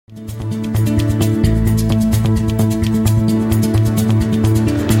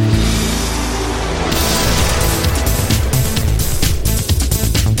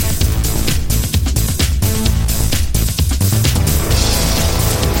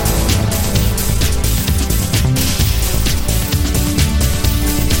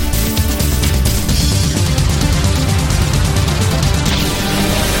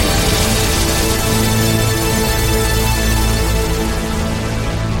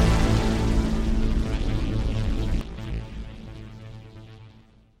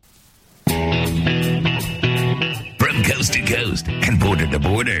border to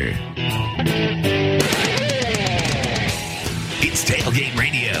border. It's Tailgate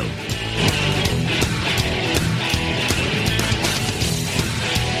Radio.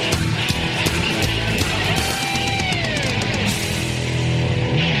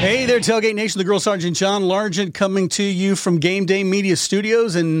 Hey there, Tailgate Nation. The Girl Sergeant John Largent coming to you from Game Day Media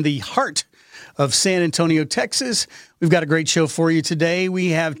Studios in the heart of San Antonio, Texas. We've got a great show for you today. We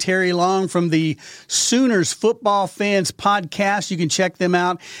have Terry Long from the Sooners Football Fans Podcast. You can check them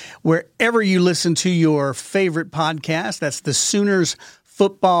out wherever you listen to your favorite podcast. That's the Sooners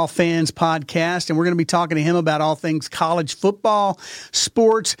Football Fans Podcast, and we're going to be talking to him about all things college football,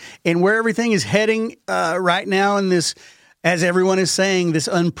 sports, and where everything is heading right now in this, as everyone is saying, this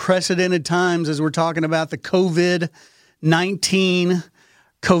unprecedented times as we're talking about the COVID-19,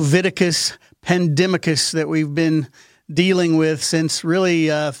 COVIDicus, pandemicus that we've been dealing with since really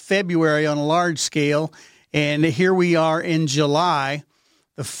February on a large scale. And here we are in July,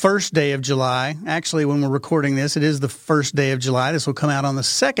 the first day of July. Actually, when we're recording this, it is the first day of July. This will come out on the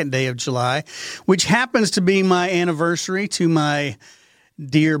second day of July, which happens to be my anniversary to my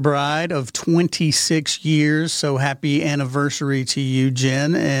dear bride of 26 years. So happy anniversary to you,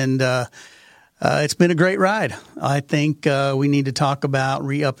 Jen. And it's been a great ride. I think we need to talk about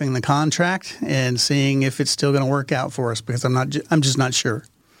re-upping the contract and seeing if it's still going to work out for us, because I'm just not sure.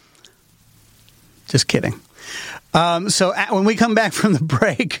 Just kidding. So when we come back from the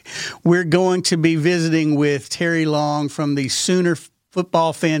break, we're going to be visiting with Terry Long from the Sooner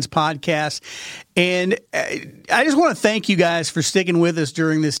Football Fans Podcast. And I just want to thank you guys for sticking with us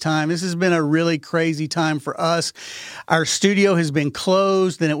during this time. This has been a really crazy time for us. Our studio has been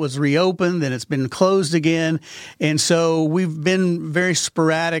closed, then it was reopened, then it's been closed again. And so we've been very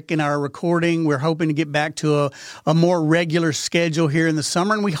sporadic in our recording. We're hoping to get back to a more regular schedule here in the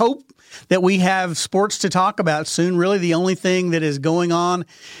summer. And we hope that we have sports to talk about soon. Really, the only thing that is going on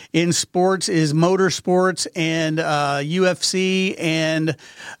in sports is motorsports and UFC and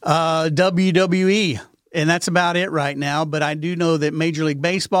WWE. And that's about it right now. But I do know that Major League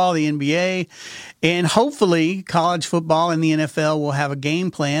Baseball, the NBA, and hopefully college football and the NFL will have a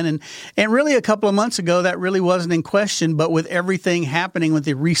game plan. And really a couple of months ago, that really wasn't in question. But with everything happening with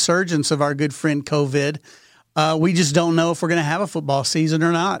the resurgence of our good friend COVID, we just don't know if we're going to have a football season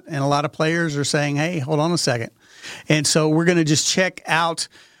or not. And a lot of players are saying, hey, hold on a second. And so we're going to just check out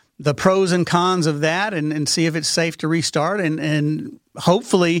the pros and cons of that and see if it's safe to restart. And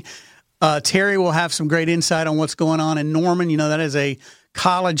hopefully Terry will have some great insight on what's going on in Norman. You know, that is a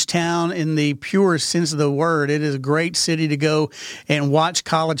college town in the purest sense of the word. It is a great city to go and watch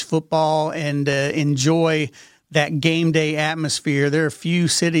college football and enjoy that game day atmosphere. There are a few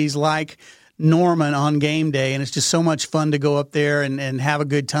cities like Norman on game day, and it's just so much fun to go up there and have a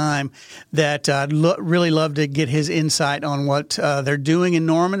good time that I'd really love to get his insight on what they're doing in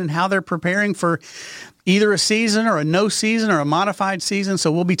Norman and how they're preparing for either a season or a no season or a modified season.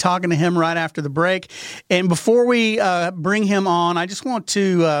 So we'll be talking to him right after the break. And before we bring him on, I just want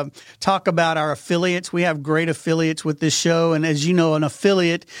to talk about our affiliates. We have great affiliates with this show. And as you know, an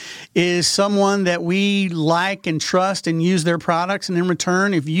affiliate is someone that we like and trust and use their products. And in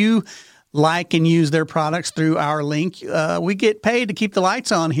return, if you like and use their products through our link, we get paid to keep the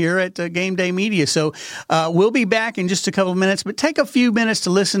lights on here at Game Day Media. So we'll be back in just a couple of minutes, but take a few minutes to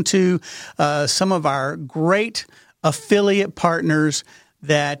listen to some of our great affiliate partners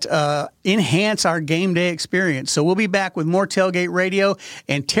that enhance our game day experience. So we'll be back with more Tailgate Radio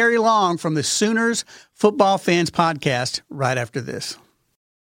and Terry Long from the Sooners Football Fans Podcast right after this.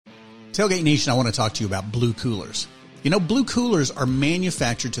 Tailgate Nation, I want to talk to you about Blue Coolers. You know, Blue Coolers are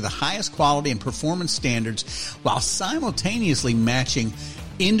manufactured to the highest quality and performance standards while simultaneously matching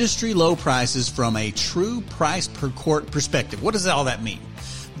industry low prices from a true price per quart perspective. What does all that mean?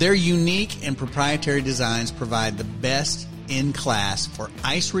 Their unique and proprietary designs provide the best in class for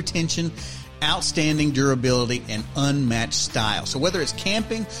ice retention, outstanding durability, and unmatched style. So whether it's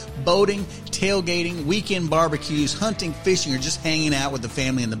camping, boating, tailgating, weekend barbecues, hunting, fishing, or just hanging out with the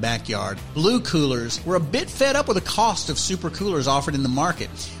family in the backyard, Blue Coolers were a bit fed up with the cost of super coolers offered in the market.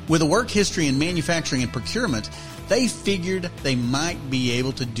 With a work history in manufacturing and procurement, they figured they might be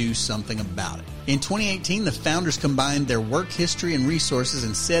able to do something about it. In 2018, the founders combined their work history and resources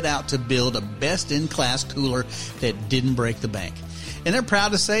and set out to build a best-in-class cooler that didn't break the bank. And they're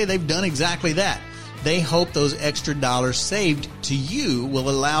proud to say they've done exactly that. They hope those extra dollars saved to you will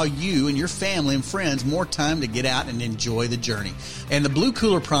allow you and your family and friends more time to get out and enjoy the journey. And the Blue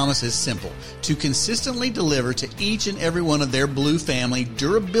Cooler promise is simple: to consistently deliver to each and every one of their Blue family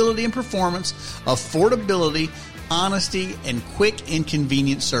durability and performance, affordability, honesty, and quick and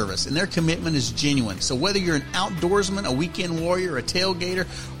convenient service, and their commitment is genuine. So whether you're an outdoorsman, a weekend warrior, a tailgater,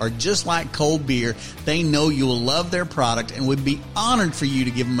 or just like cold beer, they know you will love their product and would be honored for you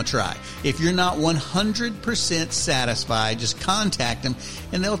to give them a try. If you're not 100% satisfied, just contact them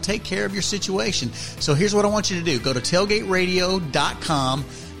and they'll take care of your situation. So here's what I want you to do. Go to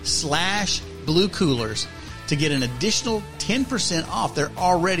tailgateradio.com/Blue Coolers to get an additional 10% off their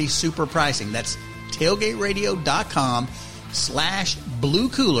already super pricing. That's tailgateradio.com/Blue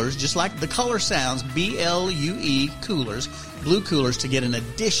Coolers, just like the color sounds, BLUE Coolers, Blue Coolers, to get an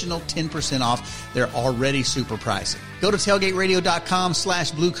additional 10% off their already super pricing. Go to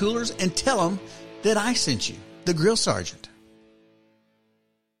tailgateradio.com/Blue Coolers and tell them that I sent you, the Grill Sergeant.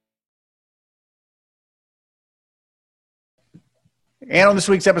 And on this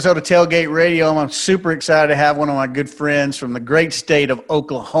week's episode of Tailgate Radio, I'm super excited to have one of my good friends from the great state of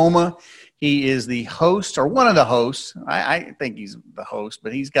Oklahoma. He is the host, or one of the hosts. I think he's the host,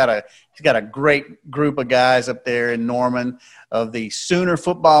 but he's got a great group of guys up there in Norman of the Sooner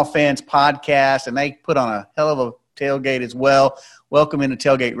Football Fans podcast, and they put on a hell of a tailgate as well. Welcome into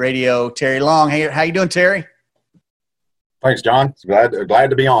Tailgate Radio, Terry Long. Hey, how you doing, Terry? Thanks, John. Glad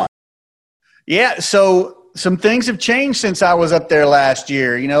to be on. Yeah, so some things have changed since I was up there last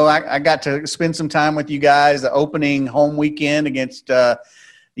year. You know, I got to spend some time with you guys, the opening home weekend against the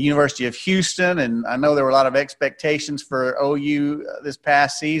University of Houston, and I know there were a lot of expectations for OU this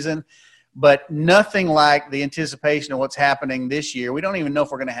past season, but nothing like the anticipation of what's happening this year. We don't even know if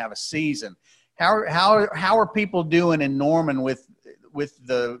we're going to have a season. How are people doing in Norman with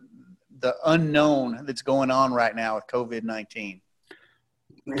the unknown that's going on right now with COVID-19?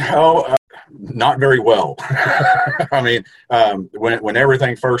 No, not very well. I mean, when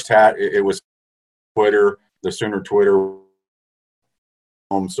everything first had, it was Twitter, the Sooner Twitter,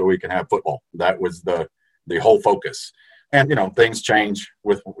 so we can have football. That was the whole focus. And, you know, things change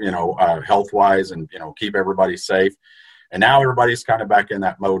with, health-wise and, keep everybody safe. And now everybody's kind of back in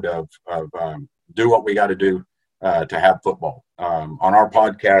that mode of do what we got to do to have football. On our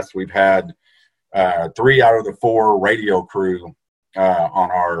podcast, we've had 3 out of the 4 radio crew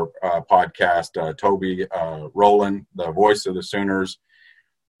on our podcast. Toby Rowland, the voice of the Sooners,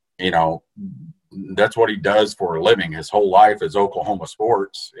 that's what he does for a living. His whole life is Oklahoma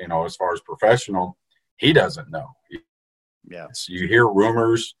sports. As far as professional, he doesn't know. Yeah, you hear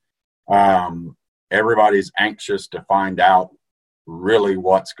rumors. Everybody's anxious to find out really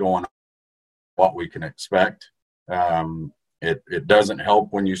what's going on, what we can expect. It doesn't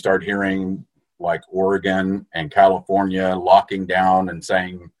help when you start hearing like Oregon and California locking down and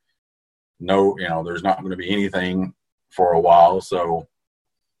saying no, there's not going to be anything for a while. So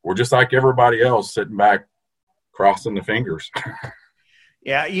we're just like everybody else, sitting back, crossing the fingers.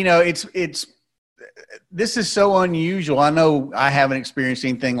 Yeah, this is so unusual. I know I haven't experienced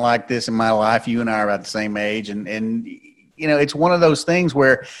anything like this in my life. You and I are about the same age, and it's one of those things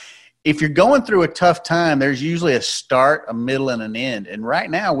where if you're going through a tough time, there's usually a start, a middle, and an end. And right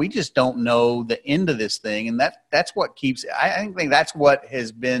now, we just don't know the end of this thing, and that's what keeps. I think that's what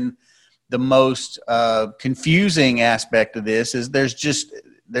has been the most confusing aspect of this is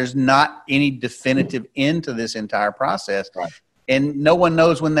there's not any definitive end to this entire process. Right. And no one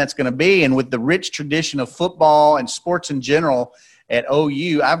knows when that's going to be. And with the rich tradition of football and sports in general at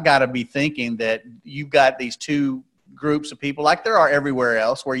OU, I've got to be thinking that you've got these two groups of people like there are everywhere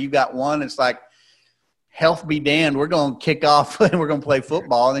else, where you've got one, it's like, health be damned, we're going to kick off and we're going to play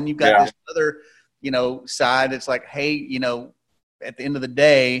football. And then you've got this other, side. It's like, hey, at the end of the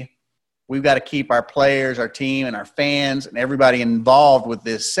day, we've got to keep our players, our team, and our fans and everybody involved with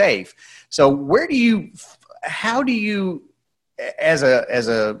this safe. So how do you, as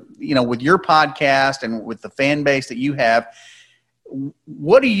a with your podcast and with the fan base that you have,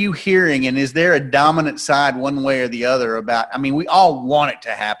 what are you hearing? And is there a dominant side one way or the other about, we all want it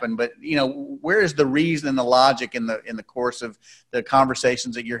to happen, but where is the reason and the logic in the course of the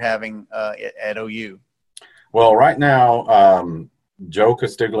conversations that you're having at OU? Well, right now, Joe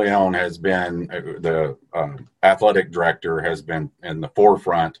Castiglione has been the athletic director, has been in the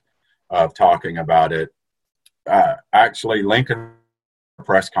forefront of talking about it. Actually, Lincoln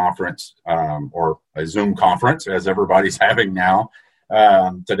press conference or a Zoom conference, as everybody's having now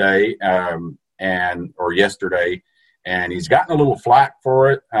today or yesterday, and he's gotten a little flack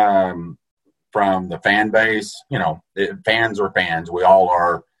for it from the fan base. Fans are fans. We all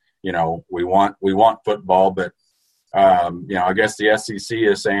are. We want football, but I guess the SEC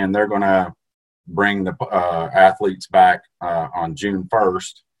is saying they're going to bring the athletes back on June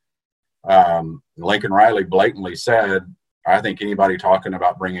 1st. Lincoln Riley blatantly said, I think anybody talking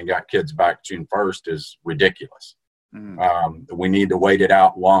about bringing kids back June 1st is ridiculous. We need to wait it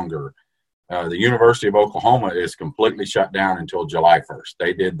out longer. The University of Oklahoma is completely shut down until July 1st.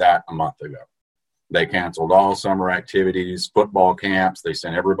 They did that a month ago. They canceled all summer activities, football camps. They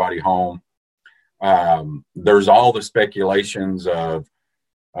sent everybody home. There's all the speculations of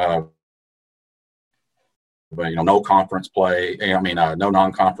no conference play. No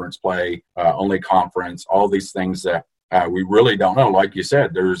non-conference play, only conference. All these things that we really don't know. Like you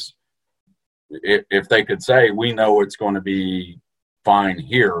said, if they could say we know it's going to be fine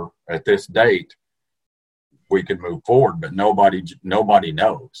here at this date, we could move forward. But nobody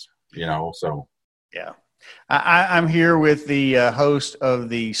knows. So yeah. I'm here with the host of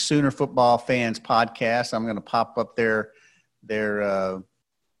the Sooner Football Fans podcast. I'm going to pop up their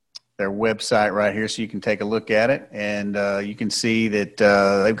website right here so you can take a look at it, and you can see that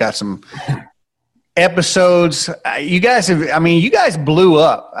they've got some episodes. You guys blew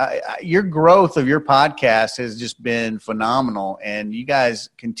up. Your growth of your podcast has just been phenomenal, and you guys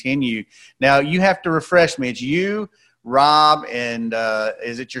continue. Now you have to refresh me. It's you, Rob, and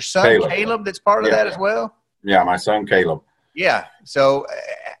is it your son Caleb that's part of that as well? Yeah, my son Caleb. Yeah. So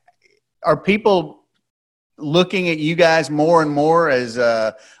are people looking at you guys more and more as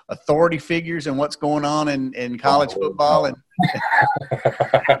authority figures in what's going on in college football? And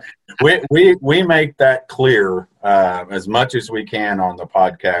we make that clear as much as we can on the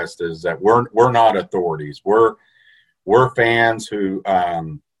podcast, is that we're not authorities. We're fans who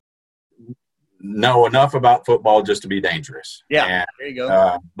know enough about football just to be dangerous. Yeah, and, there you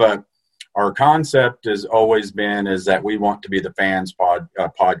go. But our concept has always been is that we want to be the fans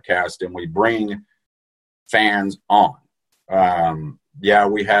podcast, and we bring fans on.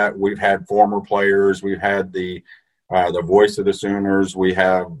 We've had former players. We've had the voice of the Sooners. We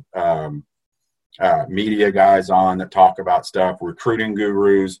have media guys on that talk about stuff, recruiting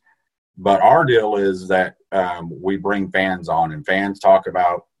gurus. But our deal is that we bring fans on, and fans talk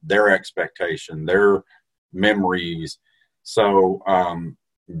about their expectation, their memories. So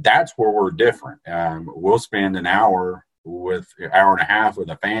that's where we're different. We'll spend an hour and a half with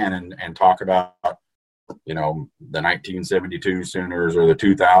a fan and talk about, the 1972 Sooners or the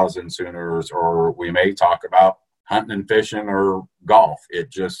 2000 Sooners, or we may talk about hunting and fishing or golf. It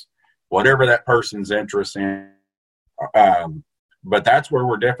just, whatever that person's interest in. But that's where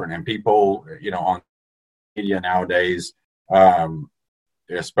we're different. And people, on media nowadays,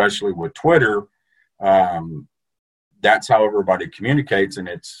 especially with Twitter, that's how everybody communicates. And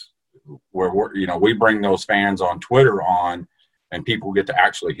it's where we bring those fans on Twitter on, and people get to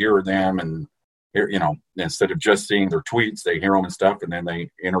actually hear them and instead of just seeing their tweets, they hear them and stuff, and then they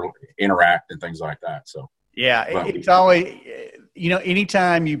interact and things like that. So yeah, it's always,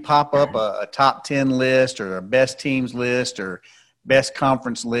 anytime you pop up a top 10 list or a best teams list or best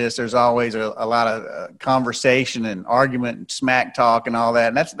conference list, there's always a lot of conversation and argument and smack talk and all that.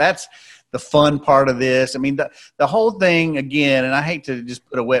 And that's the fun part of this. I mean, the whole thing, again, and I hate to just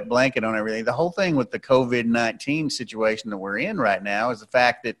put a wet blanket on everything, the whole thing with the COVID-19 situation that we're in right now is the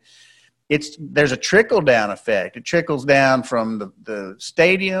fact that there's a trickle-down effect. It trickles down from the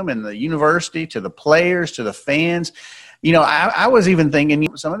stadium and the university to the players to the fans. I was even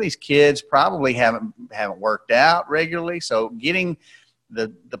thinking some of these kids probably haven't worked out regularly, so getting the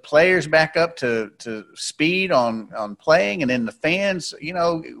players back up to speed on playing, and then the fans,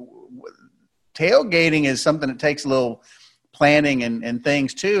 tailgating is something that takes a little planning and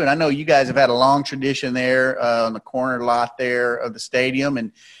things too. And I know you guys have had a long tradition there on the corner lot there of the stadium,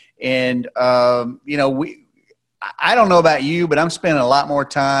 and I don't know about you, but I'm spending a lot more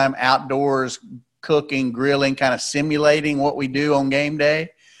time outdoors cooking, grilling, kind of simulating what we do on game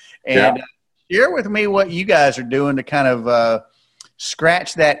day. And share with me what you guys are doing to kind of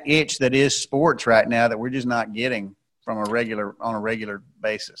scratch that itch that is sports right now that we're just not getting on a regular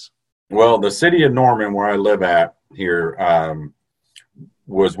basis. Well, the city of Norman, where I live at here,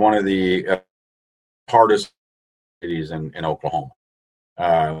 was one of the hardest cities in Oklahoma.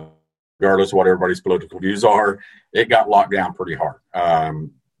 Regardless of what everybody's political views are, it got locked down pretty hard.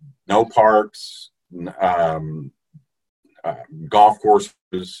 No parks, golf courses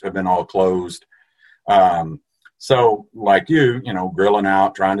have been all closed. So like grilling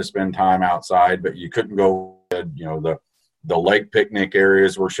out, trying to spend time outside, but you couldn't go, the lake picnic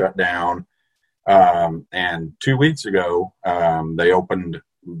areas were shut down. And 2 weeks ago, they opened,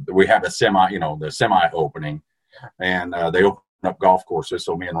 we had the semi opening, and they opened up golf courses.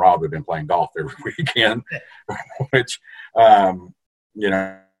 So me and Rob have been playing golf every weekend, which,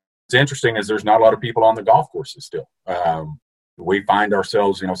 it's interesting is there's not a lot of people on the golf courses still. We find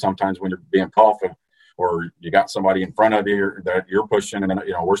ourselves, sometimes when you're being golfing or you got somebody in front of you that you're pushing, and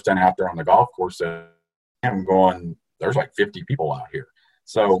we're standing out there on the golf course and I'm going, there's like 50 people out here.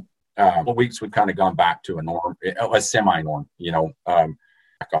 So weeks we've kind of gone back to a norm, a semi-norm,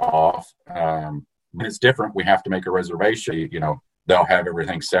 back off. When it's different, we have to make a reservation. They'll have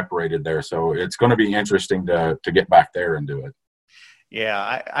everything separated there. So it's going to be interesting to get back there and do it.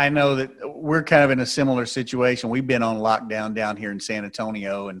 Yeah, I know that we're kind of in a similar situation. We've been on lockdown down here in San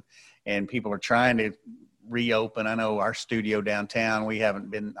Antonio, and people are trying to reopen. I know our studio downtown, I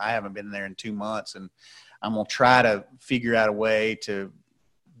haven't been there in 2 months, and I'm going to try to figure out a way to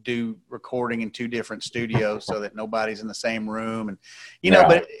do recording in 2 different studios so that nobody's in the same room. And,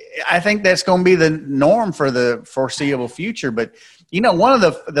 but I think that's going to be the norm for the foreseeable future. But, one of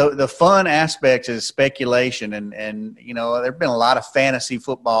the fun aspects is speculation. And there've been a lot of fantasy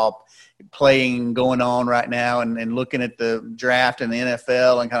football playing going on right now and looking at the draft and the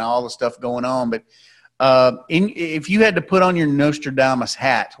NFL and kind of all the stuff going on. But if you had to put on your Nostradamus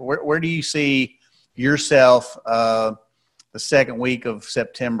hat, where do you see yourself the second week of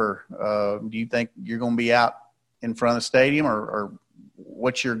September? Do you think you're going to be out in front of the stadium, or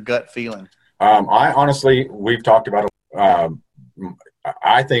what's your gut feeling? I honestly, we've talked about it.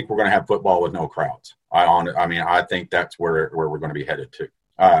 I think we're going to have football with no crowds. I think that's where we're going to be headed to.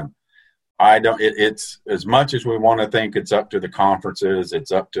 It's as much as we want to think it's up to the conferences,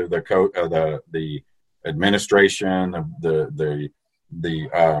 it's up to the administration, the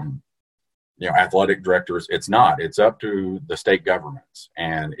athletic directors. It's not. It's up to the state governments.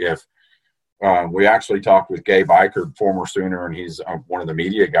 And if we actually talked with Gabe Eichert, former Sooner, and he's one of the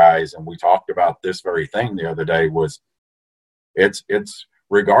media guys, and we talked about this very thing the other day. Was it's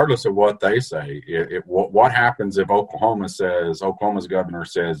regardless of what they say, what happens if Oklahoma's governor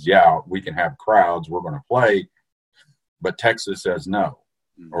says, yeah, we can have crowds, we're going to play, but Texas says no,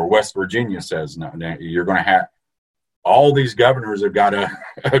 or West Virginia says no. Now, you're going to have all these governors have got to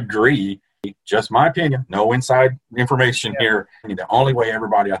agree. Just my opinion, no inside information here. The only way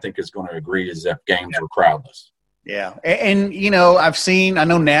everybody, I think, is going to agree is if games were crowdless. Yeah. And I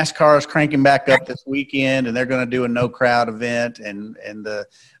know NASCAR is cranking back up this weekend, and they're going to do a no crowd event. And the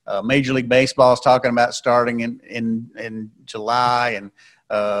Major League Baseball is talking about starting in July. And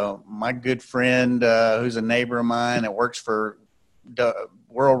my good friend, who's a neighbor of mine that works for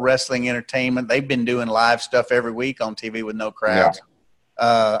World Wrestling Entertainment, they've been doing live stuff every week on TV with no crowds. Yeah.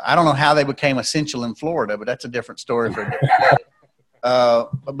 I don't know how they became essential in Florida, but that's a different story for a different day.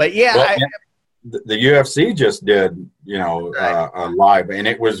 But yeah, the UFC just did, a live, and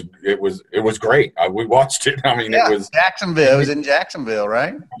it was great. We watched it. It was Jacksonville. It was in Jacksonville,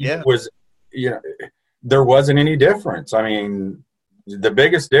 right? Yeah. It was, there wasn't any difference. The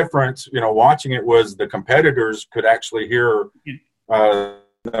biggest difference, watching it was the competitors could actually hear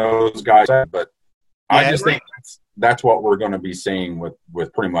those guys. But I just think that's what we're going to be seeing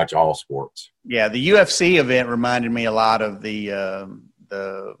with pretty much all sports. Yeah, the UFC event reminded me a lot of the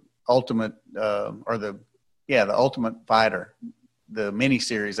Ultimate the Ultimate Fighter, the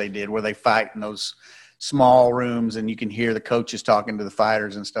miniseries they did where they fight in those small rooms and you can hear the coaches talking to the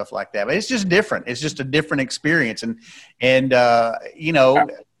fighters and stuff like that. But it's just different. It's just a different experience. And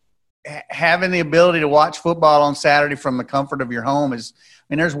having the ability to watch football on Saturday from the comfort of your home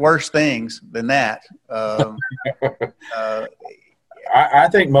there's worse things than that. I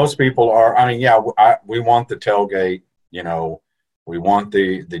think most people are. We want the tailgate. We want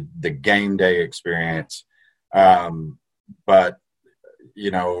the game day experience. But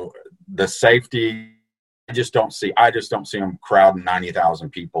the safety. I just don't see them crowding 90,000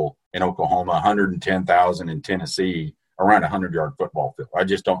 people in Oklahoma, 110,000 in Tennessee around a 100-yard football field. I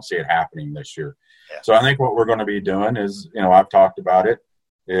just don't see it happening this year. Yeah. So I think what we're going to be doing is, I've talked about it,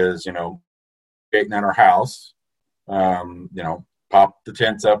 is, getting at our house, pop the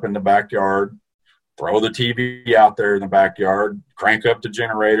tents up in the backyard, throw the TV out there in the backyard, crank up the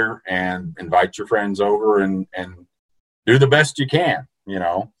generator, and invite your friends over and do the best you can,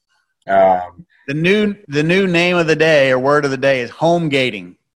 The new name of the day or word of the day is home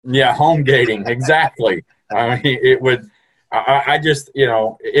gating. Yeah, home gating, exactly. It would. I just,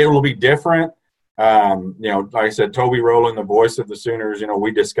 it will be different. Like I said, Toby Rowland, the voice of the Sooners.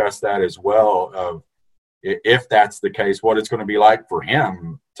 We discussed that as well. Of if that's the case, what it's going to be like for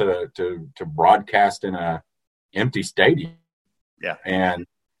him to broadcast in a empty stadium. Yeah, and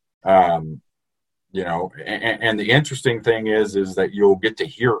and the interesting thing is that you'll get to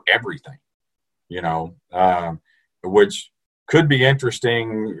hear everything. Which could be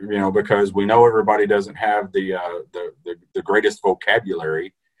interesting, because we know everybody doesn't have the greatest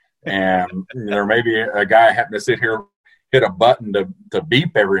vocabulary, and there may be a guy having to sit here, hit a button to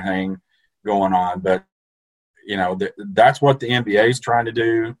beep everything going on. But that's what the NBA is trying to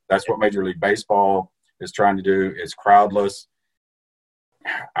do. That's what Major League Baseball is trying to do. It's crowdless.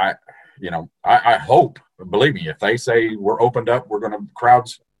 I hope, believe me, if they say we're opened up, we're going to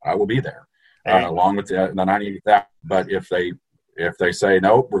crowds, I will be there along with the 98,000. But if they say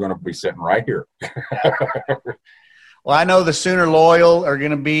nope, we're going to be sitting right here. Well, I know the Sooner loyal are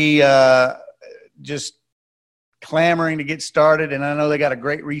going to be just clamoring to get started, and I know they got a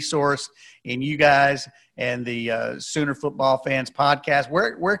great resource in you guys and the Sooner Football Fans podcast.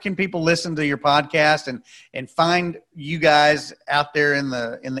 Where can people listen to your podcast and find you guys out there in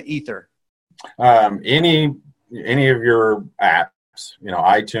the ether? Any of your apps,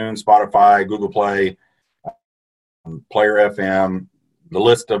 iTunes, Spotify, Google Play, Player FM, the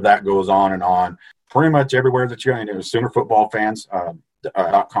list of that goes on and on. Pretty much everywhere that you're going,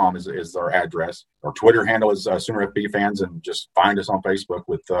 SoonerFootballFans.com is our address. Our Twitter handle is Sooner FB Fans, and just find us on Facebook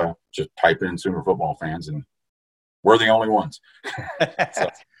with just type in Sooner Football Fans, and we're the only ones. So.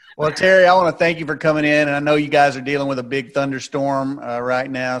 Well, Terry, I want to thank you for coming in, and I know you guys are dealing with a big thunderstorm right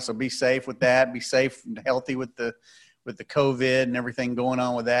now, so be safe with that. Be safe and healthy with the COVID and everything going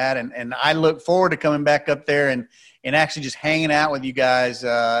on with that, and I look forward to coming back up there and actually just hanging out with you guys.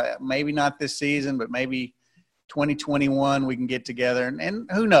 Maybe not this season, but maybe 2021 we can get together, and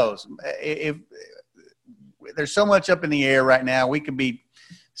who knows, if there's so much up in the air right now, we could be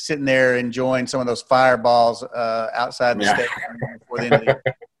sitting there enjoying some of those fireballs outside the stadium before the end of the year.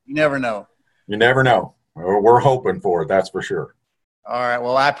 You never know. You never know. We're hoping for it, that's for sure. All right.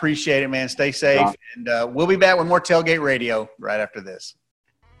 Well, I appreciate it, man. Stay safe, and we'll be back with more Tailgate Radio right after this.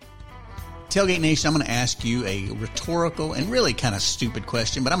 Tailgate Nation, I'm going to ask you a rhetorical and really kind of stupid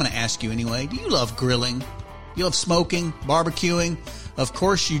question, but I'm going to ask you anyway. Do you love grilling? You love smoking, barbecuing? Of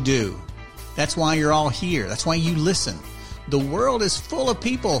course you do. That's why you're all here. That's why you listen. The world is full of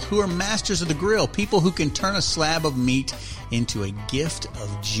people who are masters of the grill, people who can turn a slab of meat into a gift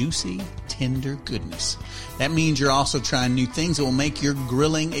of juicy, tender goodness. That means you're also trying new things that will make your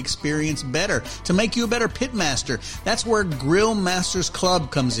grilling experience better, to make you a better pit master. That's where Grill Masters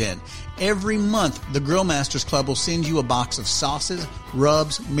Club comes in. Every month, the Grill Masters Club will send you a box of sauces,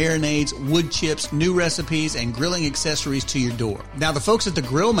 rubs, marinades, wood chips, new recipes, and grilling accessories to your door. Now, the folks at the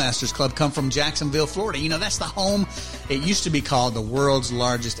Grill Masters Club come from Jacksonville, Florida. You know, that's the home. It used to be called the world's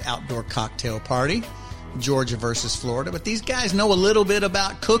largest outdoor cocktail party, Georgia versus Florida. But these guys know a little bit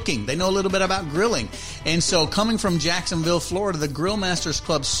about cooking. They know a little bit about grilling. And so coming from Jacksonville, Florida, the Grill Masters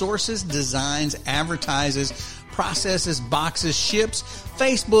Club sources, designs, advertises, processes, boxes, ships,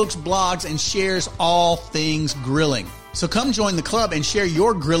 Facebooks, blogs, and shares all things grilling. So come join the club and share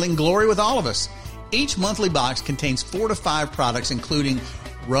your grilling glory with all of us. Each monthly box contains 4 to 5 products, including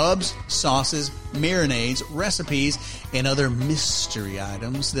rubs, sauces, marinades, recipes, and other mystery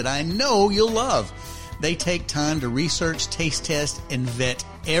items that I know you'll love. They take time to research, taste test, and vet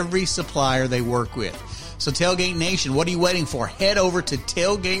every supplier they work with. So Tailgate Nation, what are you waiting for? Head over to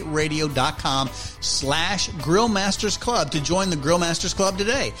tailgateradio.com/GrillMastersClub to join the Grill Masters Club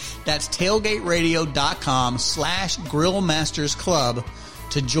today. That's tailgateradio.com/GrillMastersClub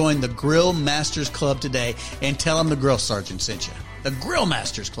to join the Grill Masters Club today, and tell them the Grill Sergeant sent you. The Grill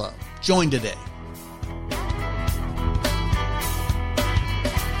Masters Club. Join today.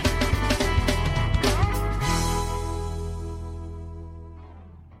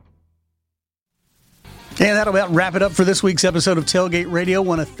 And that'll about wrap it up for this week's episode of Tailgate Radio. I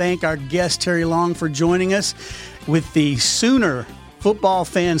want to thank our guest, Terry Long, for joining us with the Sooner Football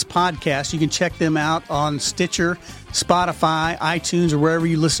Fans podcast. You can check them out on Stitcher, Spotify, iTunes, or wherever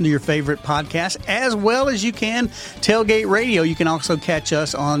you listen to your favorite podcast, as well as you can Tailgate Radio. You can also catch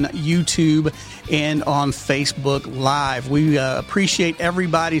us on YouTube and on Facebook Live. We appreciate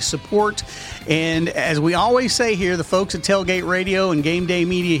everybody's support. And as we always say here, the folks at Tailgate Radio and Game Day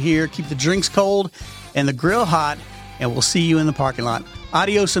Media here keep the drinks cold and the grill hot, and we'll see you in the parking lot.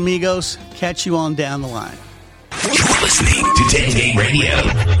 Adios, amigos. Catch you on down the line. You're listening to Tailgate Radio.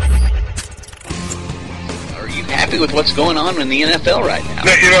 Are you happy with what's going on in the NFL right now?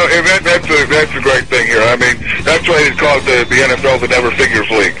 You know, that's a great thing here. I mean, that's why they call it the NFL the Never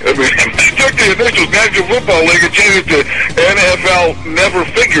Figures League. I mean, they took the initials National Football League and changed it to NFL Never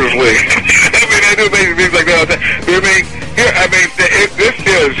Figures League. I mean, I do amazing things like that. This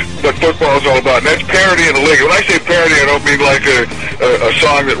is what football is all about, and that's parody in the league. When I say parody, I don't mean like a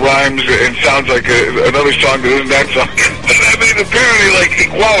song that rhymes and sounds like another song that isn't that song. I mean the parody like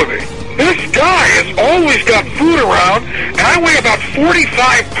equality. This guy has always got food around, and I weigh about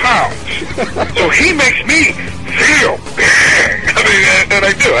 45 pounds. So he makes me feel big. I mean, and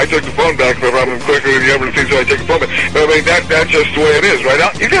I do. I took the phone back from him quicker than you ever see, so I take the phone back. I mean, that's just the way it is right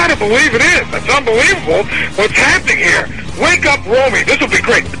now. You got to believe it is. That's unbelievable what's happening here. Wake up, Romy. This will be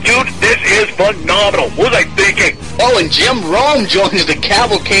great. Dude, this is phenomenal. when Jim Rome joins the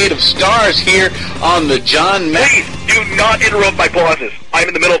cavalcade of stars here on the John Madden. Please do not interrupt my pauses. I'm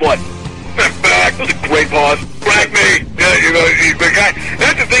in the middle of one. Step back. That was a great pause. Rack me. Yeah, you know, the guy.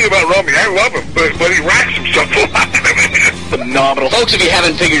 That's the thing about Romy. I love him, but he racks himself a lot. Phenomenal. Folks, if you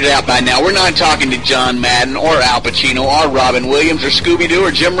haven't figured it out by now, we're not talking to John Madden or Al Pacino or Robin Williams or Scooby-Doo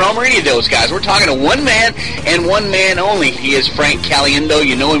or Jim Rome or any of those guys. We're talking to one man and one man only. He is Frank Caliendo.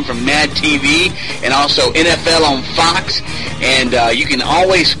 You know him from Mad TV and also NFL on Fox. And you can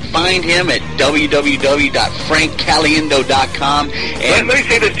always find him at www.frankcaliendo.com. And let me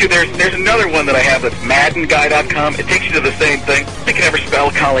say this, too. There's another one that I have that's MaddenGuy.com. It takes you to the same thing. You can never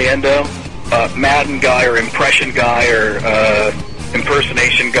spell Caliendo. Madden guy or impression guy or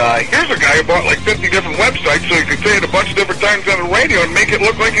impersonation guy. Here's a guy who bought like 50 different websites so he could say it a bunch of different times on the radio and make it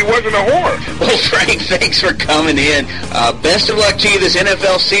look like he wasn't a whore. Well, Frank, thanks for coming in. Best of luck to you this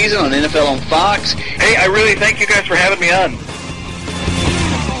NFL season on NFL on Fox. Hey, I really thank you guys for having me on.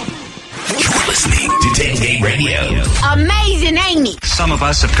 You're listening to Tailgate Radio. Amazing, ain't it? Some of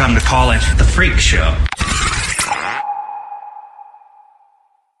us have come to call it the Freak Show.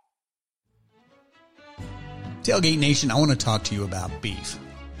 Tailgate Nation, I want to talk to you about beef.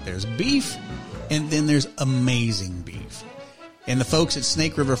 There's beef, and then there's amazing beef. And the folks at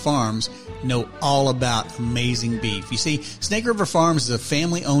Snake River Farms know all about amazing beef. You see, Snake River Farms is a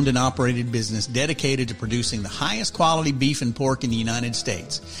family-owned and operated business dedicated to producing the highest quality beef and pork in the United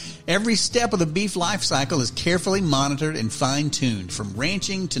States. Every step of the beef life cycle is carefully monitored and fine-tuned, from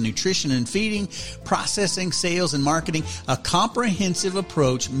ranching to nutrition and feeding, processing, sales, and marketing. A comprehensive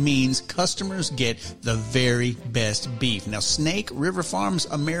approach means customers get the very best beef. Now, Snake River Farms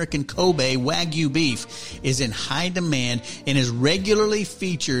American Kobe Wagyu beef is in high demand and is regularly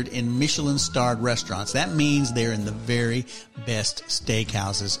featured in Michelin-starred restaurants. That means they're in the very best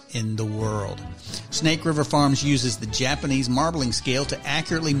steakhouses in the world. Snake River Farms uses the Japanese marbling scale to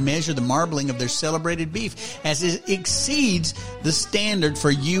accurately measure the marbling of their celebrated beef, as it exceeds the standard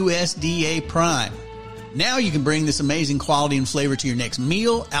for USDA Prime. Now you can bring this amazing quality and flavor to your next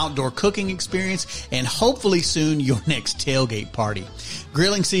meal, outdoor cooking experience, and hopefully soon your next tailgate party.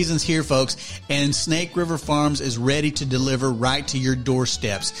 Grilling season's here, folks, and Snake River Farms is ready to deliver right to your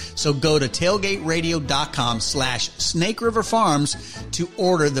doorsteps. So go to tailgateradio.com/Snake River Farms to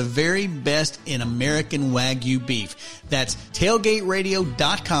order the very best in American Wagyu beef. That's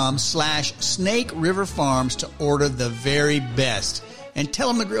tailgateradio.com/Snake River Farms to order the very best. And tell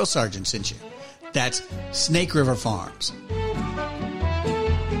them the Grill Sergeant sent you. That's Snake River Farms.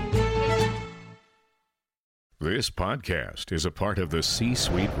 This podcast is a part of the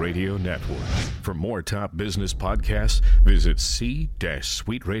C-Suite Radio Network. For more top business podcasts, visit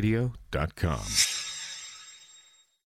c-suiteradio.com.